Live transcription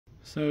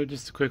So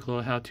just a quick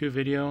little how-to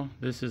video.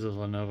 This is a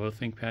Lenovo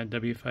Thinkpad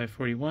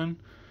W541.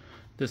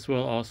 This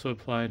will also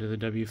apply to the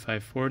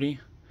W540,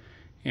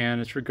 and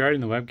it's regarding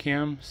the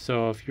webcam.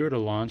 So if you were to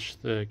launch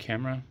the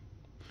camera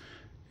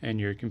and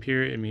your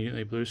computer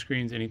immediately blue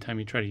screens anytime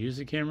you try to use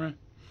the camera,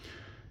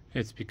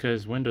 it's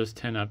because Windows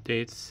 10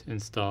 updates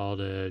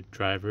installed a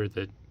driver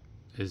that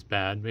is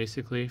bad,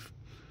 basically,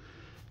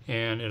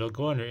 and it'll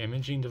go under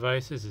imaging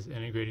devices as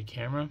integrated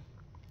camera.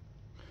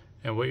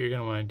 And what you're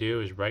going to want to do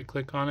is right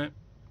click on it,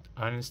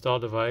 uninstall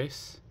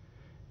device,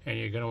 and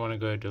you're going to want to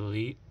go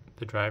delete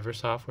the driver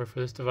software for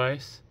this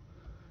device,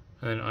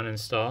 and then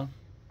uninstall.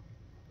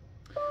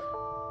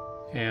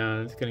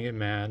 And it's going to get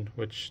mad,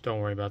 which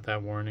don't worry about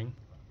that warning.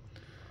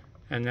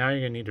 And now you're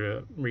going to need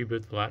to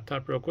reboot the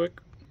laptop real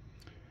quick.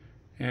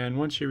 And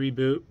once you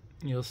reboot,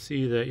 you'll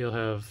see that you'll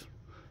have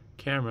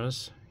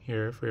cameras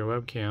here for your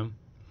webcam.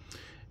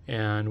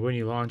 And when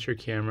you launch your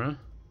camera,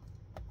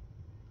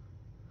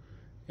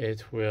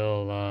 it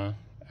will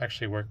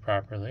actually work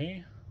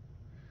properly,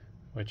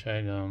 which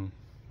I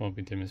won't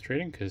be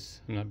demonstrating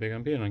because I'm not big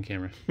on being on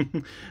camera.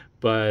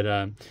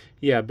 But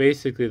yeah,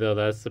 basically though,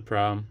 that's the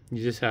problem.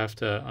 You just have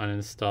to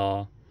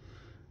uninstall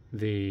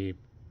the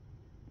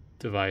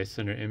device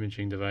under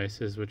imaging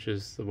devices, which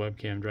is the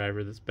webcam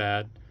driver that's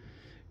bad.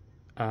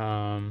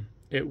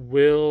 It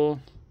will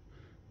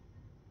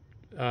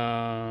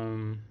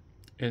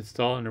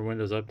install under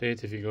Windows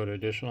Updates if you go to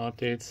additional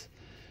updates.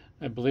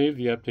 I believe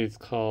the update's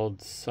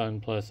called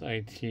Sun Plus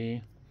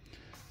IT,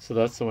 so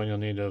that's the one you'll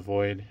need to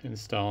avoid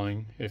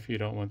installing if you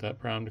don't want that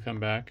problem to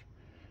come back.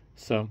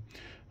 So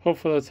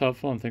hopefully that's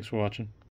helpful, and thanks for watching.